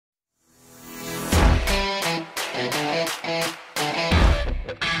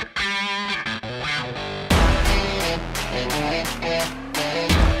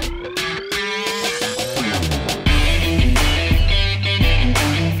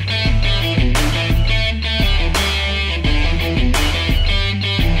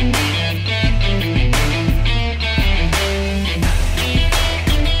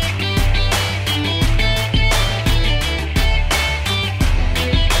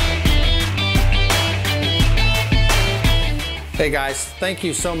Hey guys, thank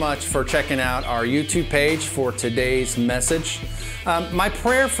you so much for checking out our YouTube page for today's message. My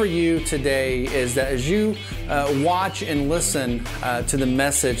prayer for you today is that as you watch and listen to the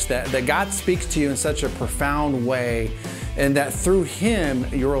message, that God speaks to you in such a profound way, and that through Him,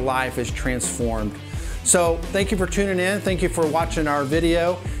 your life is transformed. So thank you for tuning in. Thank you for watching our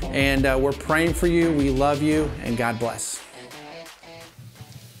video, and we're praying for you. We love you, and God bless.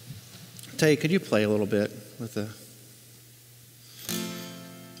 Tay, could you play a little bit with the...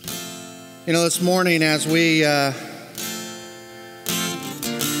 You know, this morning as we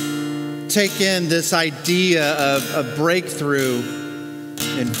take in this idea of breakthrough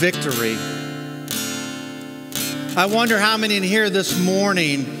and victory, I wonder how many in here this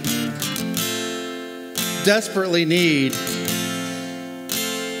morning desperately need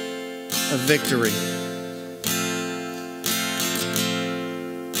a victory.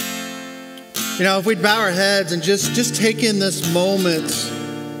 You know, if we'd bow our heads and just take in this moment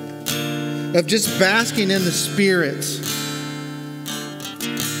of just basking in the Spirit,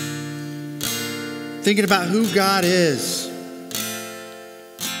 thinking about who God is.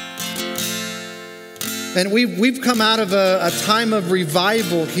 And we've come out of a time of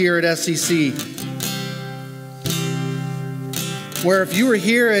revival here at SEC, where if you were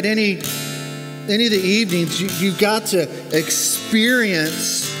here at any of the evenings, you got to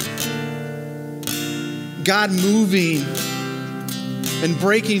experience God moving and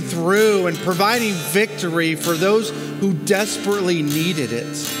breaking through and providing victory for those who desperately needed it.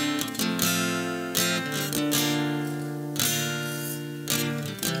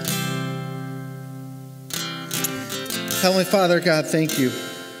 Heavenly Father, God, thank you.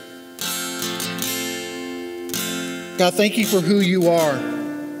 God, thank you for who you are.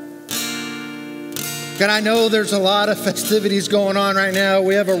 God, I know there's a lot of festivities going on right now.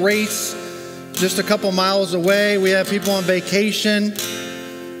 We have a race just a couple miles away. We have people on vacation.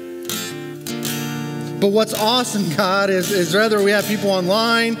 But what's awesome, God, is whether we have people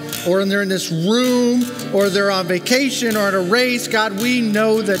online or they're in this room or they're on vacation or at a race, God, we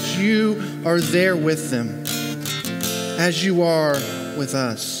know that you are there with them as you are with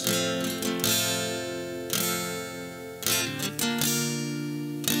us.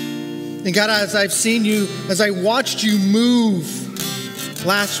 And God, as I've seen you, as I watched you move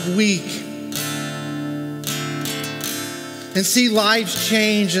last week, and see lives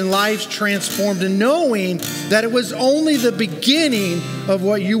change and lives transformed, and knowing that it was only the beginning of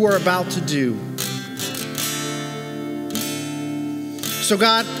what you were about to do. So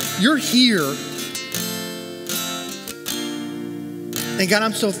God, you're here. And God,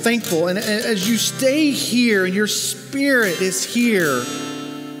 I'm so thankful. And as you stay here and your Spirit is here,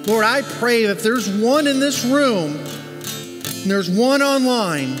 Lord, I pray if there's one in this room and there's one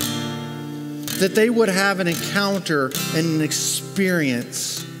online, that they would have an encounter and an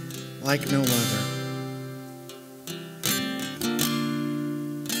experience like no other.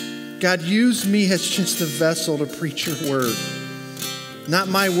 God, use me as just a vessel to preach your word. Not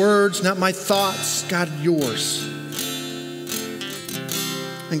my words, not my thoughts, God, yours.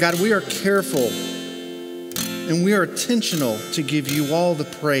 And God, we are careful and we are intentional to give you all the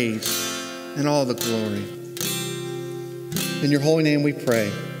praise and all the glory. In your holy name we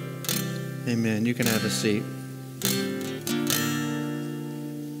pray. Amen. You can have a seat.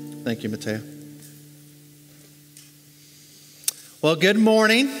 Thank you, Mateo. Well, good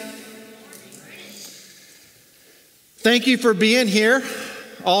morning. Thank you for being here.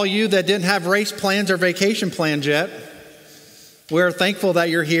 All you that didn't have race plans or vacation plans yet. We're thankful that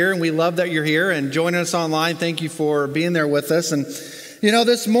you're here, and we love that you're here and joining us online. Thank you for being there with us. And, you know,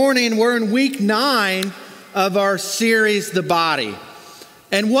 this morning we're in week 9 of our series, The Body.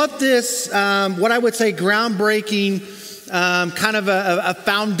 And what this, what I would say groundbreaking, kind of a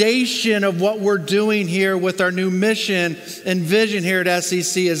foundation of what we're doing here with our new mission and vision here at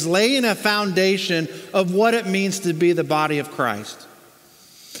SEC is laying a foundation of what it means to be the body of Christ.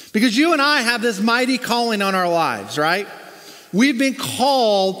 Because you and I have this mighty calling on our lives, right? We've been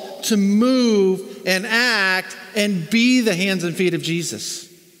called to move and act and be the hands and feet of Jesus.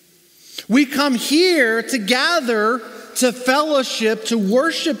 We come here to gather, to fellowship, to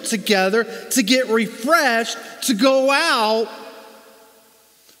worship together, to get refreshed, to go out,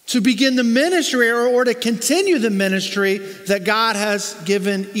 to begin the ministry or to continue the ministry that God has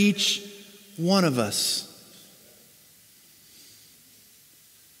given each one of us.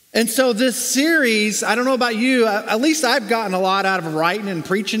 And so this series, I don't know about you, at least I've gotten a lot out of writing and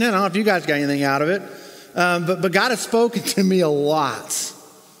preaching it. I don't know if you guys got anything out of it, but God has spoken to me a lot.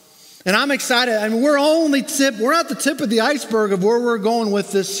 And I'm excited. I mean, we're at the tip of the iceberg of where we're going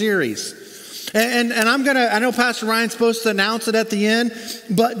with this series. And I know Pastor Ryan's supposed to announce it at the end,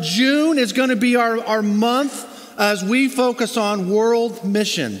 but June is going to be our month as we focus on world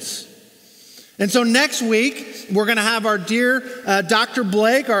missions. And so next week, we're going to have our dear Dr.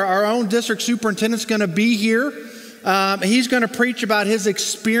 Blake, our own district superintendent, is going to be here. He's going to preach about his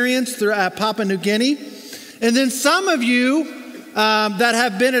experience at Papua New Guinea. And then some of you that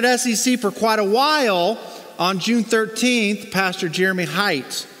have been at SEC for quite a while, on June 13th, Pastor Jeremy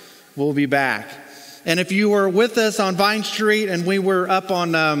Height will be back. And if you were with us on Vine Street and we were up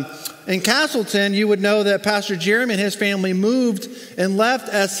on in Castleton, you would know that Pastor Jeremy and his family moved and left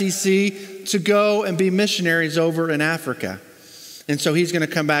SEC to go and be missionaries over in Africa. And so he's going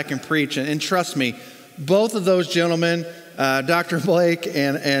to come back and preach. And trust me, both of those gentlemen, Dr. Blake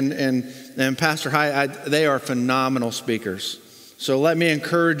and Pastor Height, they are phenomenal speakers. So let me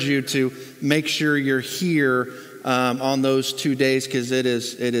encourage you to make sure you're here on those 2 days, because it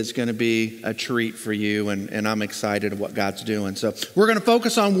is going to be a treat for you, and I'm excited of what God's doing. So we're going to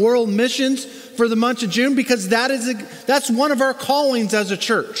focus on world missions for the month of June, because that's one of our callings as a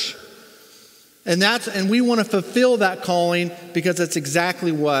church. And we want to fulfill that calling, because that's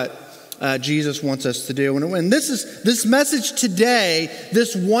exactly what Jesus wants us to do. And this message today,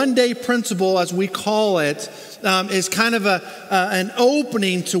 this one-day principle, as we call it, is kind of an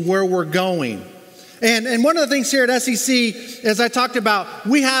opening to where we're going. And one of the things here at SEC, as I talked about,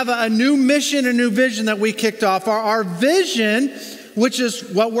 we have a new mission, a new vision that we kicked off. Our vision, which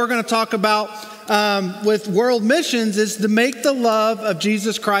is what we're going to talk about with world missions, is to make the love of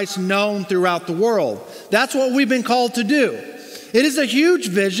Jesus Christ known throughout the world. That's what we've been called to do. It is a huge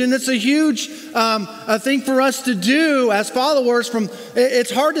vision. It's a huge thing for us to do as followers.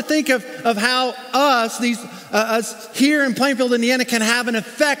 It's hard to think of how us here in Plainfield, Indiana, can have an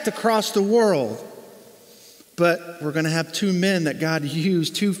effect across the world. But we're going to have two men that God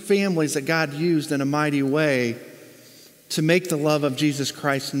used, two families that God used in a mighty way to make the love of Jesus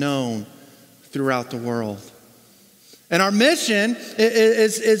Christ known throughout the world. And our mission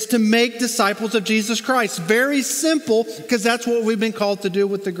is to make disciples of Jesus Christ. Very simple, because that's what we've been called to do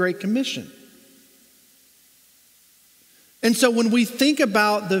with the Great Commission. And so when we think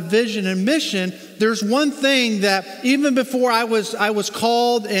about the vision and mission, there's one thing that even before I was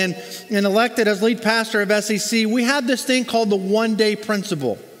called and elected as lead pastor of SEC, we had this thing called the one-day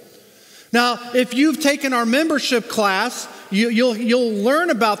principle. Now, if you've taken our membership class, you'll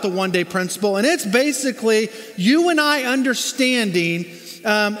learn about the one-day principle, and it's basically you and I understanding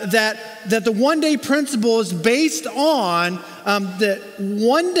that the one-day principle is based on that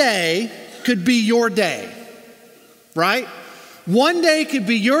one day could be your day. Right? One day could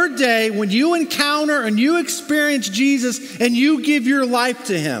be your day when you encounter and you experience Jesus and you give your life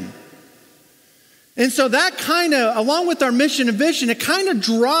to him. And so that kind of, along with our mission and vision, it kind of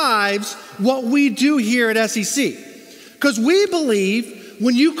drives what we do here at SEC. Because we believe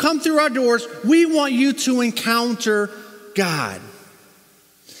when you come through our doors, we want you to encounter God.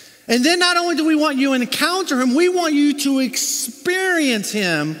 And then not only do we want you to encounter him, we want you to experience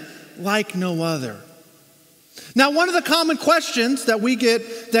him like no other. Now, one of the common questions that we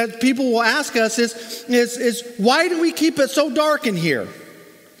get, that people will ask us is why do we keep it so dark in here?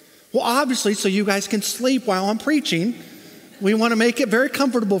 Well, obviously, so you guys can sleep while I'm preaching. We want to make it very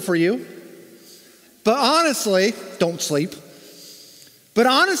comfortable for you. But honestly, don't sleep. But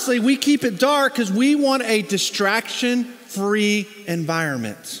honestly, we keep it dark because we want a distraction-free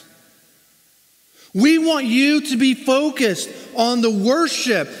environment. We want you to be focused on the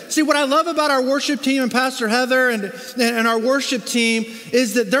worship. See, what I love about our worship team and Pastor Heather and our worship team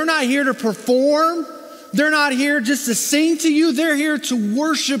is that they're not here to perform. They're not here just to sing to you. They're here to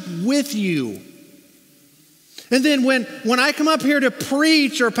worship with you. And then when I come up here to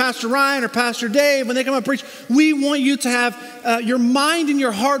preach, or Pastor Ryan or Pastor Dave, when they come up and preach, we want you to have your mind and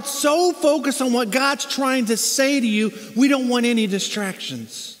your heart so focused on what God's trying to say to you, we don't want any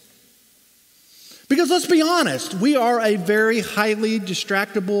distractions. Because let's be honest, we are a very highly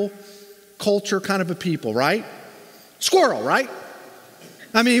distractible culture kind of a people, right? Squirrel, right?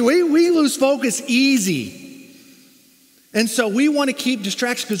 I mean, we lose focus easy. And so we want to keep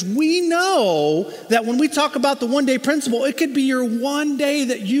distractions because we know that when we talk about the one-day principle, it could be your one day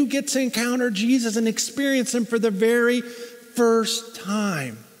that you get to encounter Jesus and experience him for the very first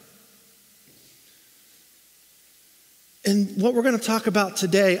time. And what we're going to talk about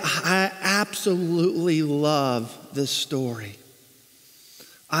today, I absolutely love this story.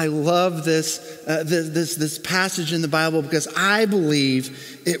 I love this passage in the Bible because I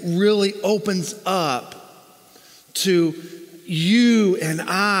believe it really opens up to you and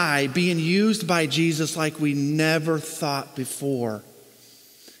I being used by Jesus like we never thought before.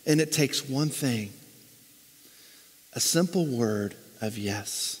 And it takes one thing, a simple word of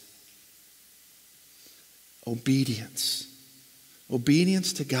yes. Obedience.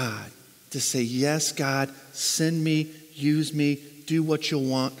 Obedience to God. To say, yes, God, send me, use me, do what you'll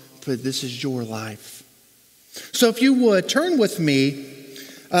want, but this is your life. So if you would, turn with me.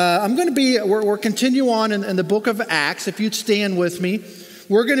 We're continue on in the book of Acts. If you'd stand with me.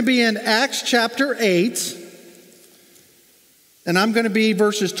 We're going to be in Acts chapter 8. And I'm going to be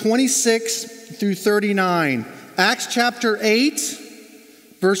verses 26 through 39. Acts chapter 8,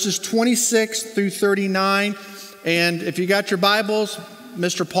 verses 26 through 39. And if you got your Bibles,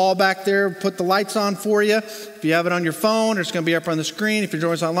 Mr. Paul back there put the lights on for you. If you have it on your phone, it's going to be up on the screen. If you're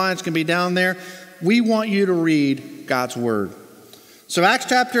joining us online, it's going to be down there. We want you to read God's word. So Acts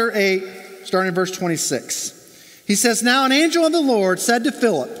chapter 8, starting in verse 26. He says, "Now an angel of the Lord said to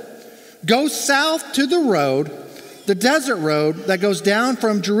Philip, 'Go south to the road, the desert road that goes down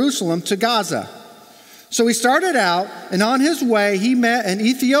from Jerusalem to Gaza.' So he started out, and on his way he met an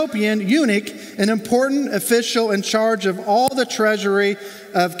Ethiopian eunuch, an important official in charge of all the treasury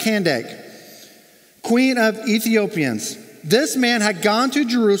of Candace, queen of Ethiopians. This man had gone to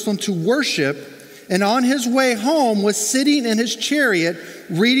Jerusalem to worship, and on his way home was sitting in his chariot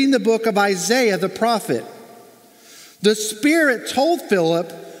reading the book of Isaiah the prophet. The Spirit told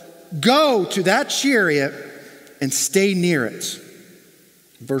Philip, 'Go to that chariot and stay near it.'"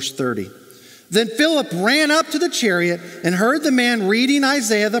 Verse 30. "Then Philip ran up to the chariot and heard the man reading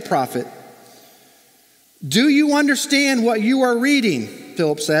Isaiah the prophet. 'Do you understand what you are reading?'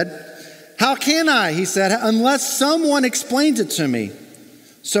 Philip said. 'How can I,' he said, 'unless someone explains it to me?'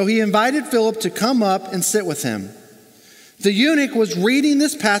 So he invited Philip to come up and sit with him. The eunuch was reading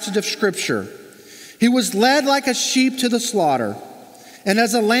this passage of scripture. He was led like a sheep to the slaughter, and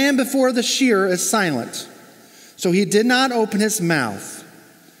as a lamb before the shearer is silent. So he did not open his mouth.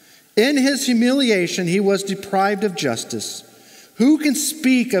 In his humiliation, he was deprived of justice. Who can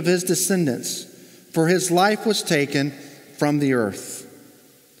speak of his descendants? For his life was taken from the earth."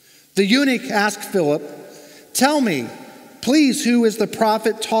 The eunuch asked Philip, "Tell me, please, who is the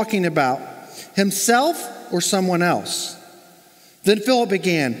prophet talking about? Himself or someone else?" Then Philip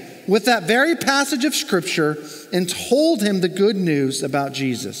began with that very passage of scripture and told him the good news about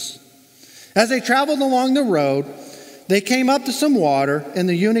Jesus. As they traveled along the road, they came up to some water, and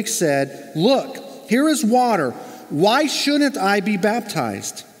the eunuch said, "Look, here is water. Why shouldn't I be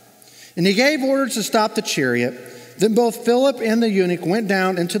baptized?" And he gave orders to stop the chariot. Then both Philip and the eunuch went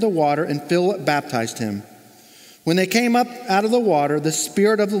down into the water, and Philip baptized him. When they came up out of the water, the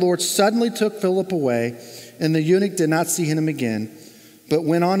Spirit of the Lord suddenly took Philip away, and the eunuch did not see him again, but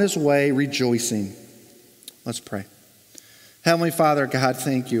went on his way rejoicing. Let's pray. Heavenly Father, God,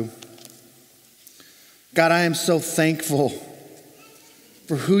 thank you. God, I am so thankful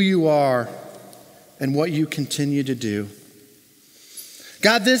for who you are and what you continue to do.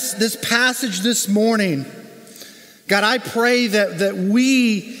 God, this passage this morning, God, I pray that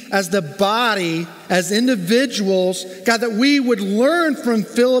we as the body, as individuals, God, that we would learn from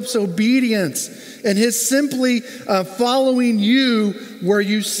Philip's obedience and his simply following you where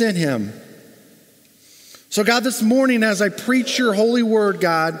you sent him. So God, this morning as I preach your holy word,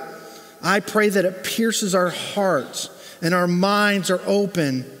 God, I pray that it pierces our hearts and our minds are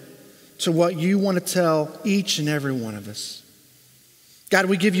open to what you want to tell each and every one of us. God,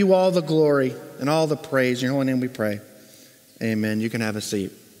 we give you all the glory and all the praise. In your holy name we pray. Amen. You can have a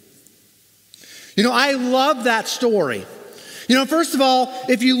seat. You know, I love that story. You know, first of all,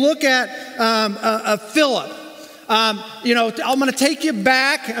 if you look at Philip, you know, I'm going to take you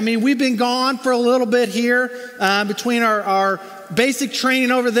back. I mean, we've been gone for a little bit here between our basic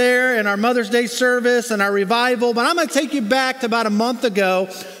training over there and our Mother's Day service and our revival. But I'm going to take you back to about a month ago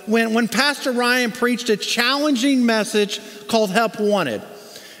when Pastor Ryan preached a challenging message called Help Wanted.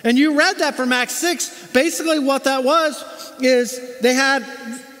 And you read that from Acts 6. Basically what that was is they had,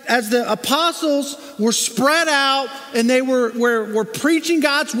 as the apostles were spread out and they were preaching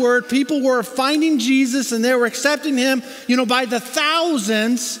God's word, people were finding Jesus and they were accepting him, you know, by the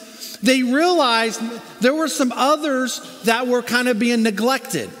thousands. They realized there were some others that were kind of being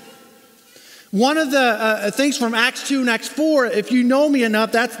neglected. One of the things from Acts 2 and Acts 4, if you know me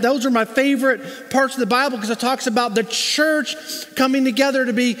enough, those are my favorite parts of the Bible because it talks about the church coming together,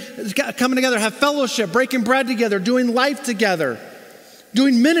 have fellowship, breaking bread together, doing life together,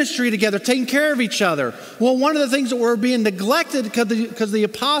 doing ministry together, taking care of each other. Well, one of the things that were being neglected because the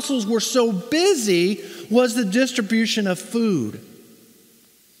apostles were so busy was the distribution of food.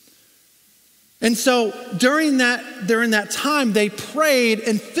 And so during that time, they prayed,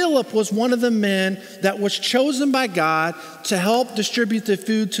 and Philip was one of the men that was chosen by God to help distribute the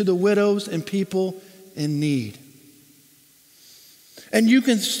food to the widows and people in need. And you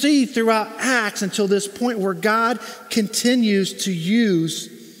can see throughout Acts until this point where God continues to use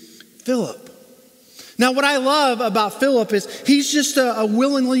Philip. Now, what I love about Philip is he's just a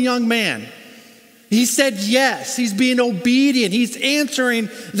willingly young man. He said yes. He's being obedient. He's answering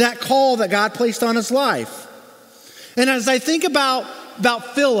that call that God placed on his life. And as I think about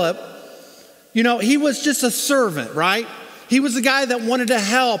Philip, he was just a servant, right? He was the guy that wanted to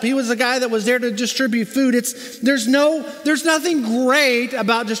help. He was the guy that was there to distribute food. There's nothing great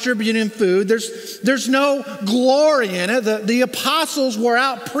about distributing food. There's no glory in it. The apostles were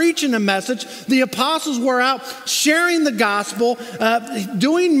out preaching a message. The apostles were out sharing the gospel,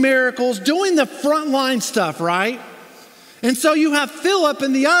 doing miracles, doing the frontline stuff, right? And so you have Philip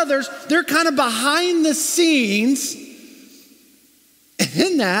and the others, they're kind of behind the scenes.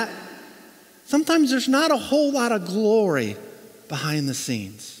 In that, sometimes there's not a whole lot of glory behind the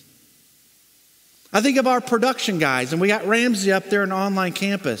scenes. I think of our production guys, and we got Ramsey up there in online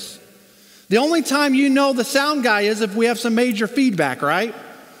campus. The only time you know the sound guy is if we have some major feedback, right?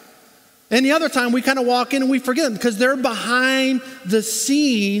 And the other time we kind of walk in and we forget them because they're behind the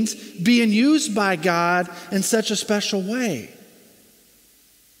scenes being used by God in such a special way.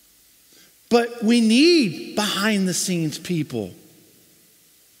 But we need behind the scenes people.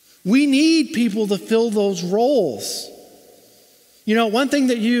 We need people to fill those roles. One thing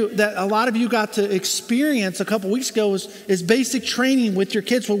that a lot of you got to experience a couple weeks ago is basic training with your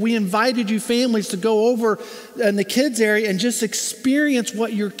kids, where we invited you families to go over in the kids area and just experience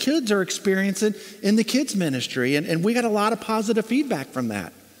what your kids are experiencing in the kids ministry. And we got a lot of positive feedback from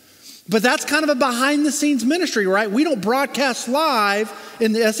that. But that's kind of a behind the scenes ministry, right? We don't broadcast live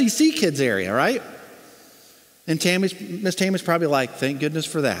in the SEC kids area, right? And Miss Tammy's probably like, thank goodness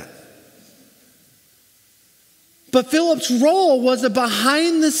for that. But Philip's role was a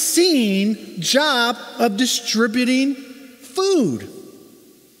behind the scene job of distributing food.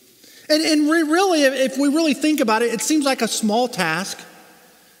 And really, if we really think about it, it seems like a small task.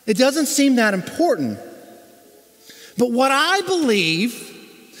 It doesn't seem that important. But what I believe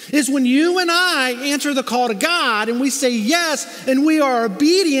is when you and I answer the call to God and we say yes and we are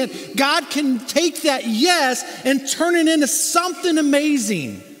obedient, God can take that yes and turn it into something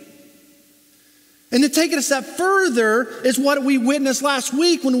amazing. And to take it a step further is what we witnessed last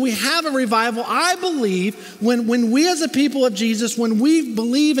week when we have a revival. I believe when we as a people of Jesus, when we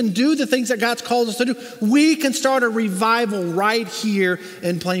believe and do the things that God's called us to do, we can start a revival right here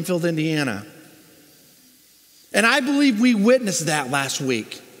in Plainfield, Indiana. And I believe we witnessed that last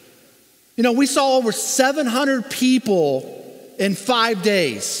week. We saw over 700 people in 5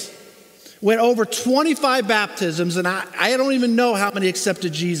 days. We had over 25 baptisms, and I don't even know how many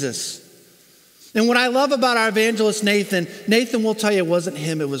accepted Jesus. And what I love about our evangelist Nathan will tell you it wasn't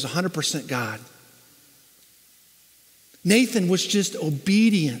him, it was 100% God. Nathan was just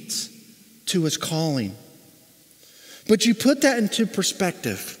obedient to his calling. But you put that into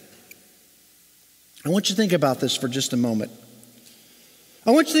perspective. I want you to think about this for just a moment. I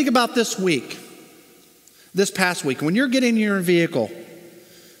want you to think about this past week. When you're getting in your vehicle,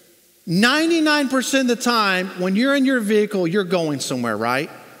 99% of the time when you're in your vehicle, you're going somewhere, right?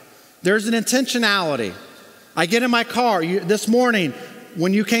 There's an intentionality. I get in my car. This morning,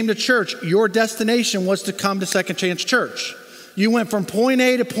 when you came to church, your destination was to come to Second Chance Church. You went from point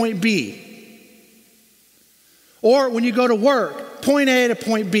A to point B. Or when you go to work, point A to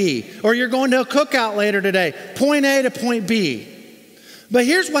point B. Or you're going to a cookout later today, point A to point B. But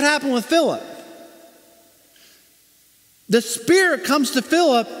here's what happened with Philip. The Spirit comes to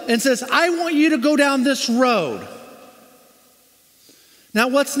Philip and says, I want you to go down this road. Now,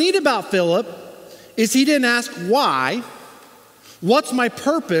 what's neat about Philip is he didn't ask why, what's my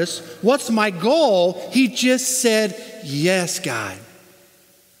purpose, what's my goal. He just said, yes, God.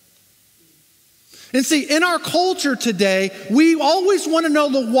 And see, in our culture today, we always want to know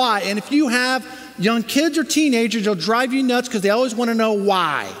the why. And if you have young kids or teenagers, they'll drive you nuts because they always want to know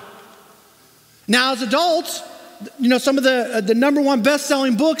why. Now, as adults, some of the number one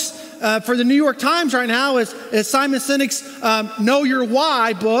best-selling books for the New York Times right now is Simon Sinek's Know Your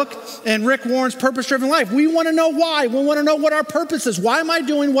Why book and Rick Warren's Purpose-Driven Life. We want to know why. We want to know what our purpose is. Why am I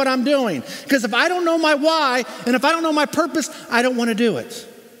doing what I'm doing? Because if I don't know my why and if I don't know my purpose, I don't want to do it.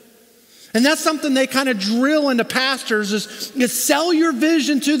 And that's something they kind of drill into pastors is sell your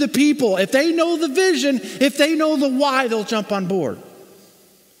vision to the people. If they know the vision, if they know the why, they'll jump on board.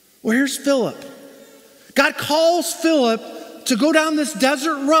 Well, here's Philip. God calls Philip to go down this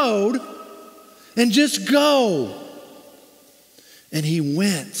desert road and just go. And he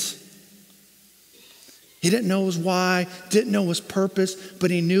went. He didn't know his why, didn't know his purpose,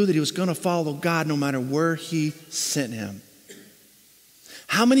 but he knew that he was going to follow God no matter where he sent him.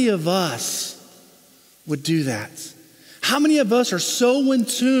 How many of us would do that? How many of us are so in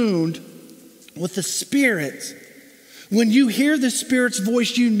tune with the Spirit? When you hear the Spirit's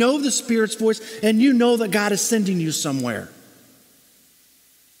voice, you know the Spirit's voice, and you know that God is sending you somewhere.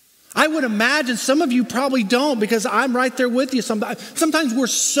 I would imagine some of you probably don't, because I'm right there with you. Sometimes we're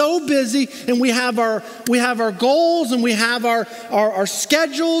so busy and we have our goals and we have our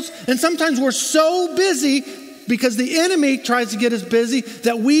schedules. And sometimes we're so busy because the enemy tries to get us busy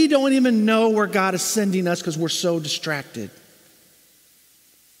that we don't even know where God is sending us because we're so distracted.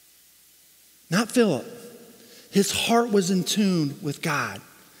 Not Philip. His heart was in tune with God.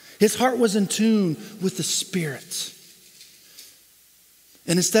 His heart was in tune with the Spirit.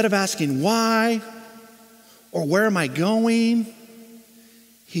 And instead of asking why or where am I going,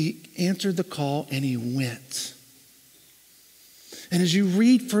 he answered the call and he went. And as you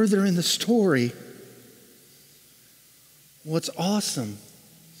read further in the story, what's awesome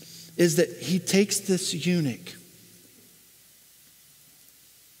is that he takes this eunuch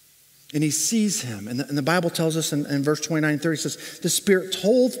and he sees him. And the Bible tells us in verse 29 and 30, it says, the Spirit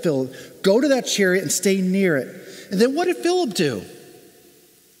told Philip, go to that chariot and stay near it. And then what did Philip do?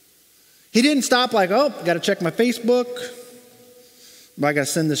 He didn't stop like, oh, got to check my Facebook. I got to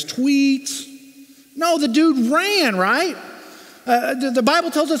send this tweet. No, the dude ran, right? The Bible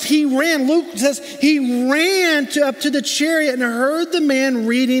tells us he ran. Luke says he ran up to the chariot and heard the man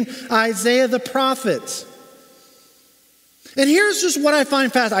reading Isaiah the prophet. And here's just what I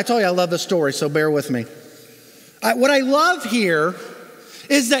find fascinating. I told you I love this story, so bear with me. What I love here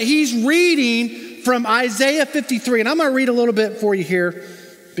is that he's reading from Isaiah 53. And I'm going to read a little bit for you here,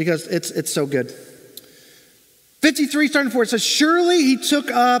 because it's so good. 53 starting 4, it says, surely he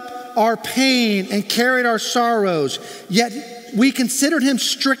took up our pain and carried our sorrows, yet we considered him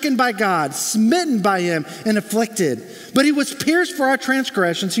stricken by God, smitten by him and afflicted. But he was pierced for our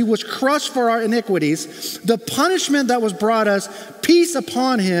transgressions, he was crushed for our iniquities. The punishment that was brought us peace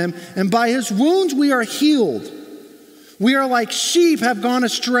upon him, and by his wounds we are healed. We are like sheep have gone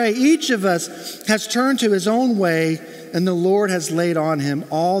astray. Each of us has turned to his own way, and the Lord has laid on him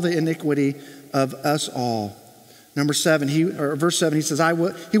all the iniquity of us all. Verse 7, he says,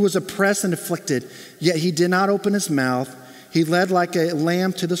 he was oppressed and afflicted, yet he did not open his mouth. He led like a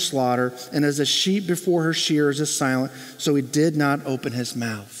lamb to the slaughter, and as a sheep before her shearers is silent, so he did not open his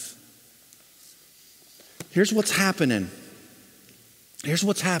mouth. Here's what's happening. Here's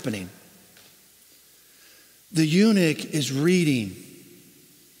what's happening. The eunuch is reading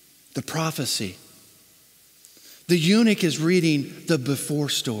the prophecy. The eunuch is reading the before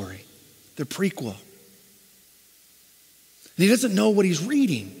story, the prequel. And he doesn't know what he's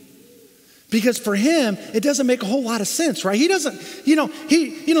reading. Because for him, it doesn't make a whole lot of sense, right? He doesn't,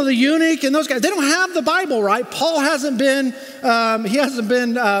 the eunuch and those guys, they don't have the Bible, right? Paul hasn't been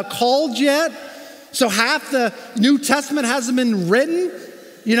called yet. So half the New Testament hasn't been written.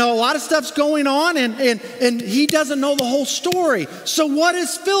 A lot of stuff's going on and he doesn't know the whole story. So what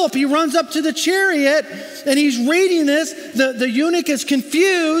is Philip? He runs up to the chariot and he's reading this. The eunuch is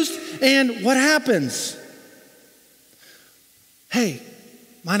confused, and what happens? Hey,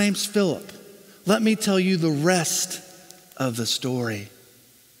 my name's Philip. Let me tell you the rest of the story.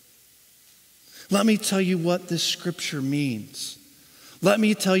 Let me tell you what this scripture means. Let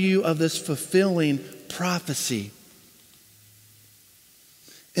me tell you of this fulfilling prophecy.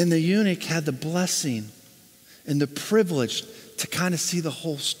 And the eunuch had the blessing and the privilege to kind of see the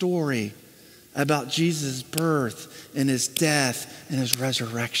whole story about Jesus' birth and his death and his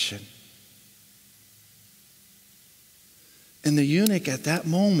resurrection. And the eunuch at that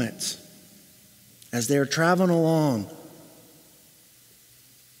moment, as they were traveling along,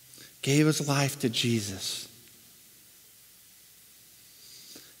 gave his life to Jesus.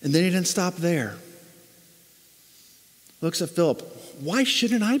 And then he didn't stop there. Looks at Philip. Why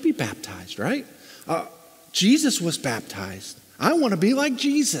shouldn't I be baptized, right? Jesus was baptized. I want to be like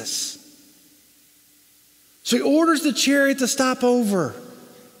Jesus. So he orders the chariot to stop over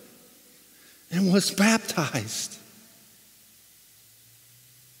and was baptized.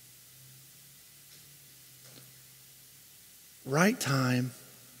 Right time,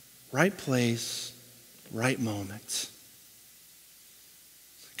 right place, right moment.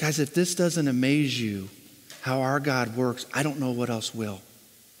 Guys, if this doesn't amaze you, how our God works, I don't know what else will.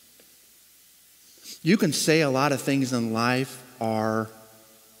 You can say a lot of things in life are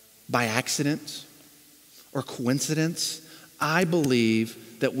by accident or coincidence. I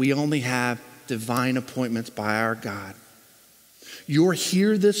believe that we only have divine appointments by our God. You're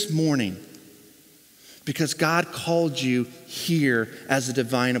here this morning because God called you here as a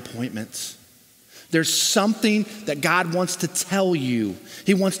divine appointment. There's something that God wants to tell you.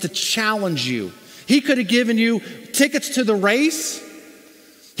 He wants to challenge you. He could have given you tickets to the race.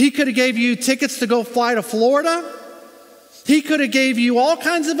 He could have gave you tickets to go fly to Florida. He could have gave you all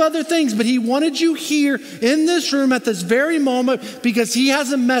kinds of other things, but he wanted you here in this room at this very moment because he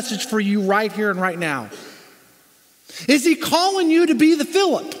has a message for you right here and right now. Is he calling you to be the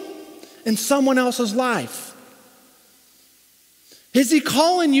Philip in someone else's life? Is he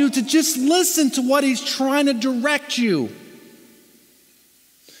calling you to just listen to what he's trying to direct you?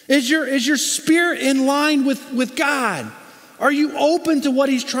 Is your spirit in line with God? Are you open to what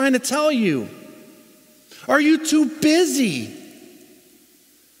he's trying to tell you? Are you too busy?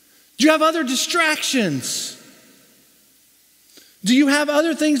 Do you have other distractions? Do you have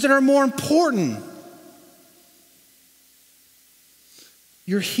other things that are more important?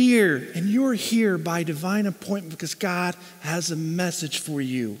 You're here, and you're here by divine appointment because God has a message for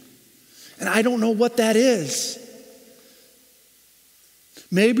you. And I don't know what that is.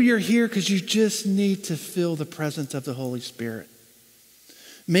 Maybe you're here because you just need to feel the presence of the Holy Spirit.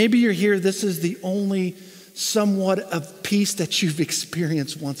 Maybe you're here, this is the only somewhat of peace that you've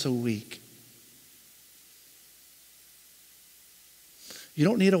experienced once a week. You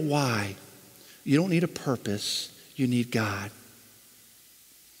don't need a why. You don't need a purpose. You need God.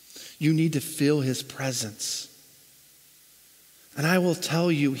 You need to feel his presence. And I will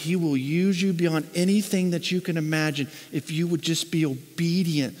tell you, he will use you beyond anything that you can imagine if you would just be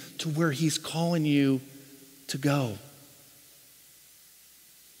obedient to where he's calling you to go.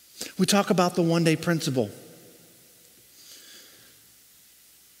 We talk about the one-day principle.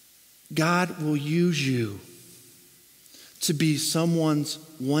 God will use you to be someone's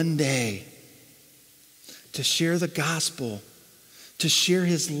one day, to share the gospel, to share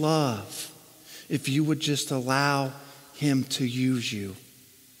his love, if you would just allow him to use you.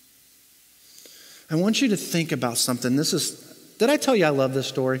 I want you to think about something. Did I tell you I love this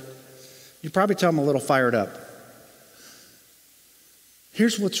story? You probably tell I'm a little fired up.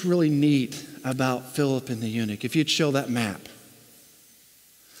 Here's what's really neat about Philip and the eunuch. If you'd show that map.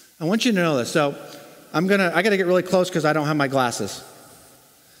 I want you to know this. So I got to get really close because I don't have my glasses.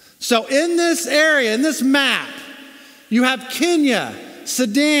 So in this area, in this map, you have Kenya,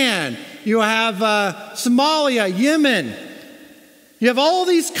 Sudan, you have Somalia, Yemen. You have all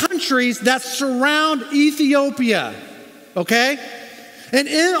these countries that surround Ethiopia, okay? And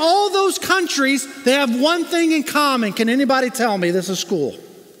in all those countries, they have one thing in common. Can anybody tell me? This is school.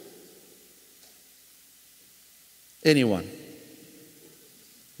 Anyone?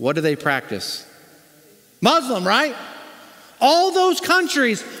 What do they practice? Muslim, right? All those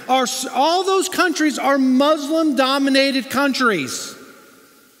countries are Muslim-dominated countries.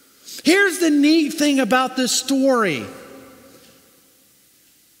 Here's the neat thing about this story.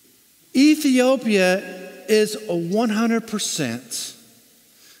 Ethiopia is a 100%,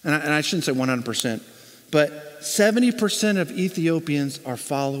 and I shouldn't say 100%, but 70% of Ethiopians are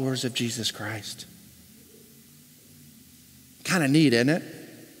followers of Jesus Christ. Kind of neat, isn't it?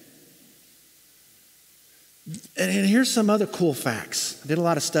 And here's some other cool facts. I did a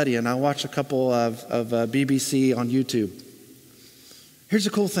lot of studying. I watched a couple of BBC on YouTube. Here's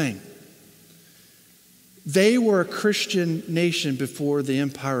a cool thing. They were a Christian nation before the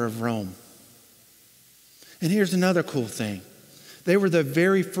Empire of Rome. And here's another cool thing. They were the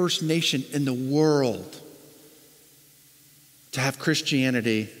very first nation in the world to have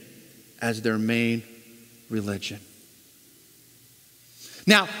Christianity as their main religion.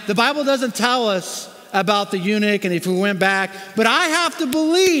 Now, the Bible doesn't tell us about the eunuch and if we went back, but I have to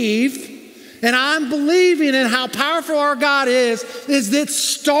believe, and I'm believing in how powerful our God is that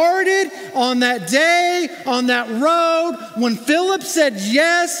started on that day, on that road, when Philip said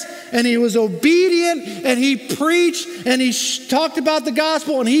yes, and he was obedient, and he preached, and he talked about the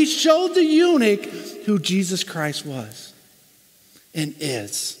gospel, and he showed the eunuch who Jesus Christ was and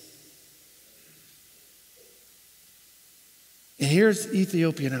is. And here's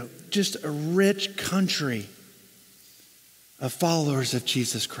Ethiopia now, just a rich country of followers of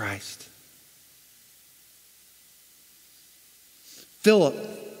Jesus Christ. Philip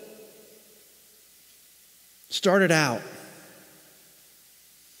started out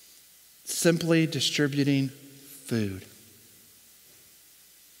simply distributing food.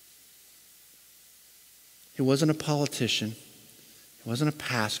 He wasn't a politician. He wasn't a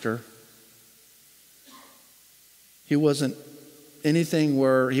pastor. He wasn't anything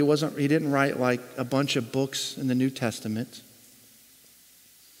where he didn't write like a bunch of books in the New Testament.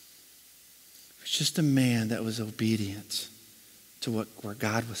 was just a man that was obedient to where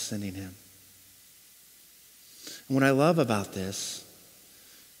God was sending him. And what I love about this,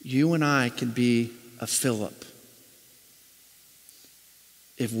 you and I can be a Philip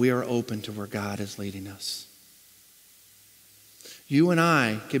if we are open to where God is leading us. You and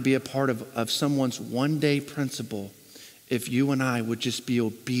I could be a part of someone's one-day principle if you and I would just be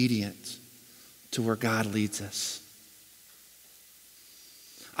obedient to where God leads us.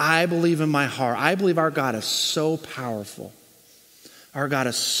 I believe in my heart, I believe our God is so powerful. Our God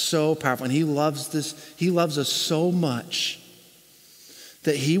is so powerful, and He loves this. He loves us so much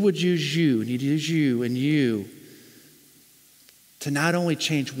that He would use you, and He'd use you and you to not only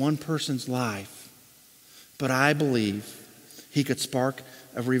change one person's life, but I believe He could spark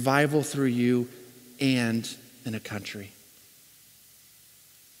a revival through you and in a country.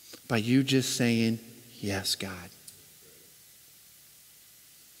 By you just saying, yes, God.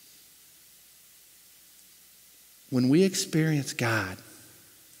 When we experience God,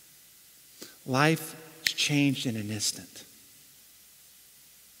 life is changed in an instant.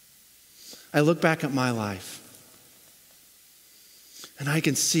 I look back at my life, and I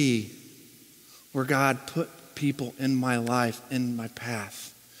can see where God put people in my life, in my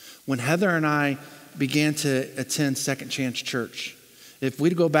path. When Heather and I began to attend Second Chance Church, if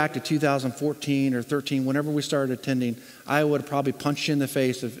we'd go back to 2014 or 13, whenever we started attending, I would have probably punched you in the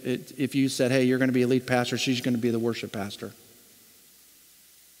face if you said, hey, you're going to be a lead pastor, she's going to be the worship pastor.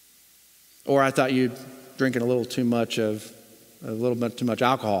 Or I thought you'd drinking a little bit too much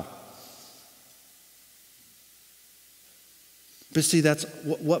alcohol. But see, that's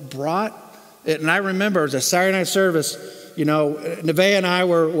what brought it. And I remember it was a Saturday night service. You know, Nevaeh and I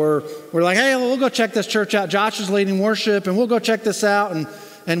were like, hey, we'll go check this church out. Josh is leading worship, and we'll go check this out.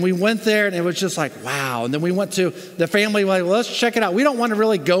 And we went there, and it was just like, wow. And then we went to the family, like, well, let's check it out. We don't want to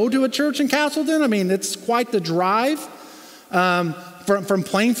really go to a church in Castleton. I mean, it's quite the drive from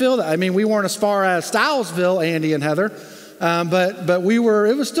Plainfield. I mean, we weren't as far as Stylesville, Andy and Heather, but we were.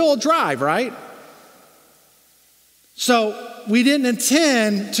 It was still a drive, right? So we didn't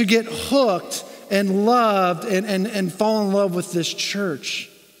intend to get hooked and loved and fall in love with this church.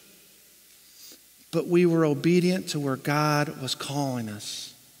 But we were obedient to where God was calling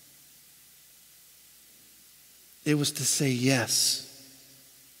us. It was to say yes.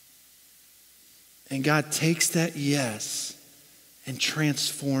 And God takes that yes and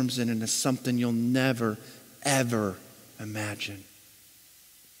transforms it into something you'll never, ever imagine.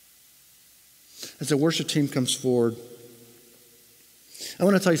 As the worship team comes forward, I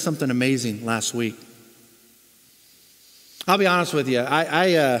want to tell you something amazing last week. I'll be honest with you.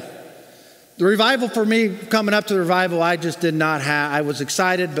 The revival for me, coming up to the revival, I just did not have. I was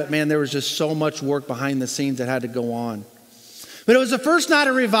excited, but man, there was just so much work behind the scenes that had to go on. But it was the first night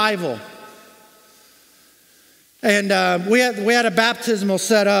of revival. And we had a baptismal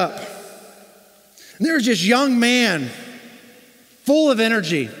set up. And there was this young man, full of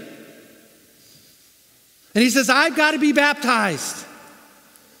energy. And he says, I've got to be baptized.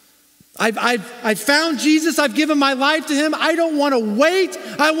 I've found Jesus. I've given my life to Him. I don't want to wait.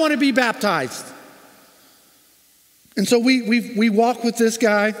 I want to be baptized. And so we walk with this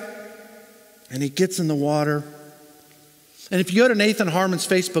guy, and he gets in the water. And if you go to Nathan Harmon's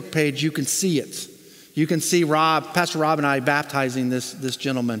Facebook page, you can see it. You can see Pastor Rob and I baptizing this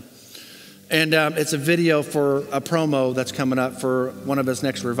gentleman. And it's a video for a promo that's coming up for one of his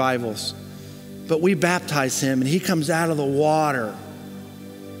next revivals. But we baptize him, and he comes out of the water.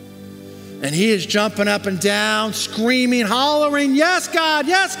 And he is jumping up and down, screaming, hollering, yes, God,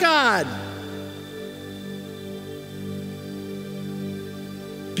 yes, God.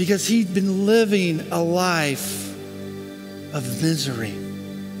 Because he'd been living a life of misery.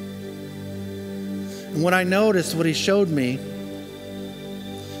 And what I noticed, what he showed me,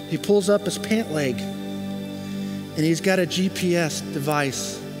 he pulls up his pant leg, and he's got a GPS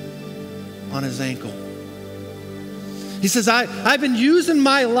device on his ankle. He says, I've been using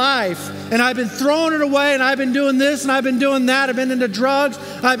my life, and I've been throwing it away, and I've been doing this, and I've been doing that. I've been into drugs.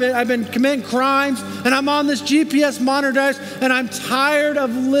 I've been committing crimes, and I'm on this GPS monitor device, and I'm tired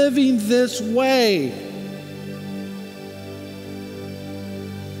of living this way.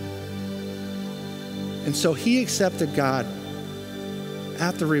 And so he accepted God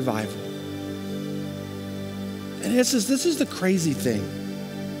at the revival. And this is the crazy thing.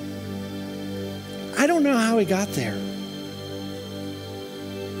 I don't know how he got there.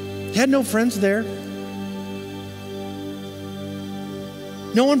 He had no friends there.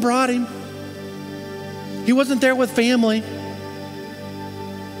 No one brought him. He wasn't there with family.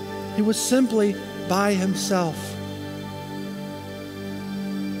 He was simply by himself.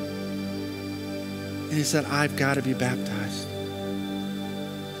 And he said, I've got to be baptized.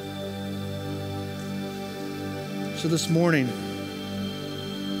 So this morning,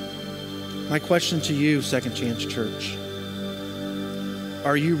 my question to you, Second Chance Church,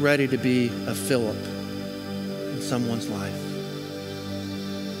 are you ready to be a Philip in someone's life?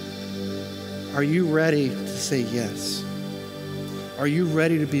 Are you ready to say yes? Are you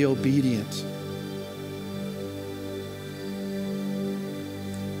ready to be obedient?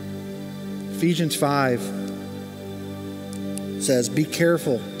 Ephesians 5 says, be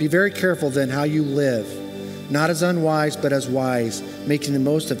very careful then how you live, not as unwise, but as wise, making the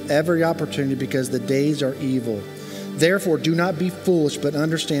most of every opportunity because the days are evil. Therefore, do not be foolish, but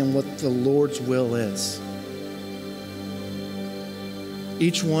understand what the Lord's will is.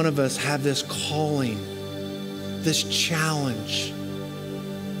 Each one of us have this calling, this challenge.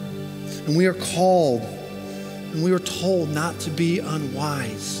 And we are called, and we are told not to be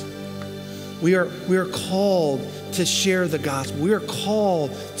unwise. We are called to share the gospel. We are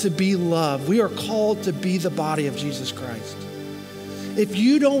called to be loved. We are called to be the body of Jesus Christ. If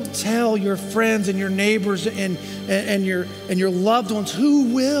you don't tell your friends and your neighbors and your loved ones,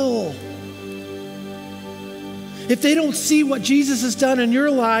 who will? If they don't see what Jesus has done in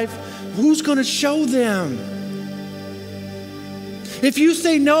your life, who's going to show them? If you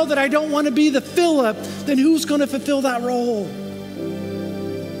say no, that I don't want to be the Philip, then who's going to fulfill that role?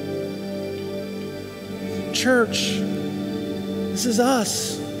 Church, this is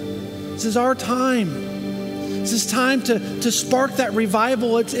us. This is our time. This is time to spark that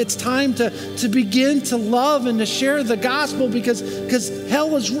revival. It's time to begin to love and to share the gospel because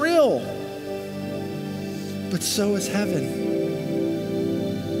hell is real. But so is heaven.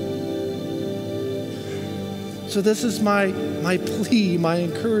 So this is my plea, my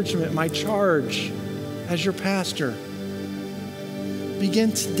encouragement, my charge as your pastor.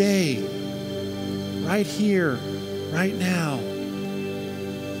 Begin today, right here, right now.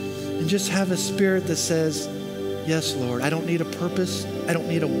 And just have a spirit that says, yes, Lord, I don't need a purpose. I don't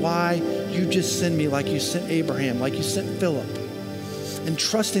need a why. You just send me like you sent Abraham, like you sent Philip. And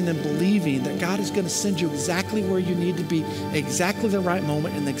trusting and believing that God is going to send you exactly where you need to be, exactly the right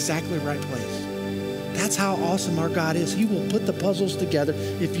moment in exactly the right place. That's how awesome our God is. He will put the puzzles together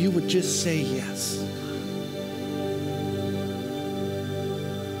if you would just say yes.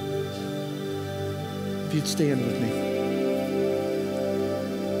 If you'd stand with me.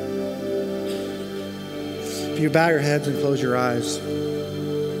 If you bow your heads and close your eyes.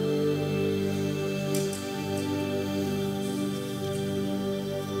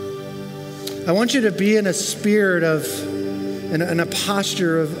 I want you to be in a spirit of, in a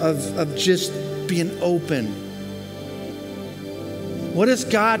posture of just being open. What is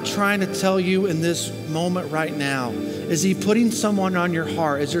God trying to tell you in this moment right now? Is He putting someone on your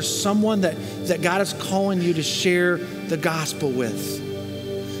heart? Is there someone that God is calling you to share the gospel with?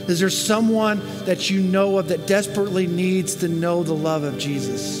 Is there someone that you know of that desperately needs to know the love of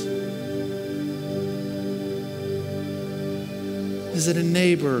Jesus? Is it a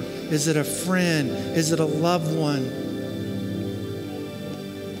neighbor? Is it a friend? Is it a loved one?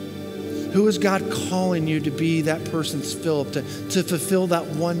 Who is God calling you to be that person's Philip, to fulfill that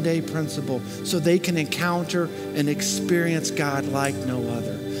one-day principle so they can encounter and experience God like no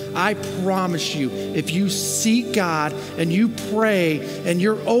other? I promise you, if you seek God and you pray and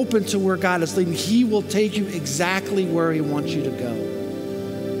you're open to where God is leading, He will take you exactly where He wants you to go.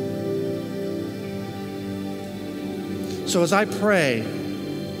 So as I pray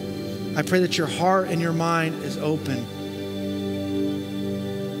that your heart and your mind is open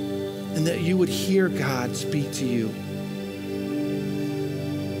and that you would hear God speak to you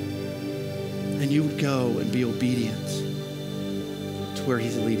and you would go and be obedient to where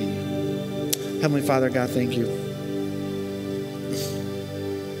He's leading you. Heavenly Father, God, thank you.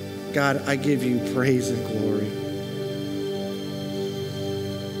 God, I give you praise and glory.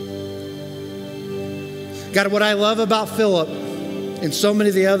 God, what I love about Philip and so many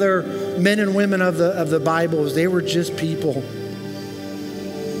of the other men and women of the Bible is they were just people.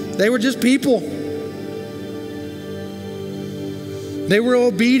 They were just people. They were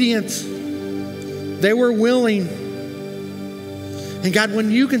obedient. They were willing. And God,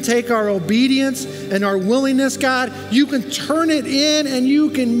 when you can take our obedience and our willingness, God, you can turn it in and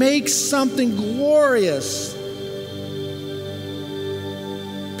you can make something glorious.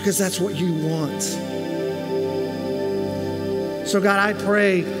 Because that's what you want. So God, I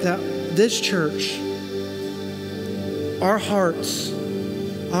pray that this church, our hearts,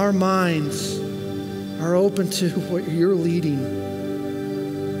 our minds are open to what you're leading.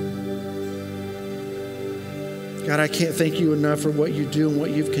 God, I can't thank you enough for what you do and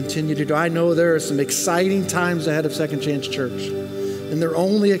what you've continued to do. I know there are some exciting times ahead of Second Chance Church. And they're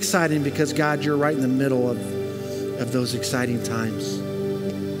only exciting because, God, you're right in the middle of those exciting times.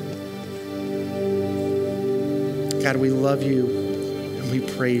 God, we love you and we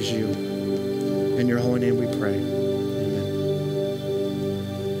praise you. In your holy name we pray.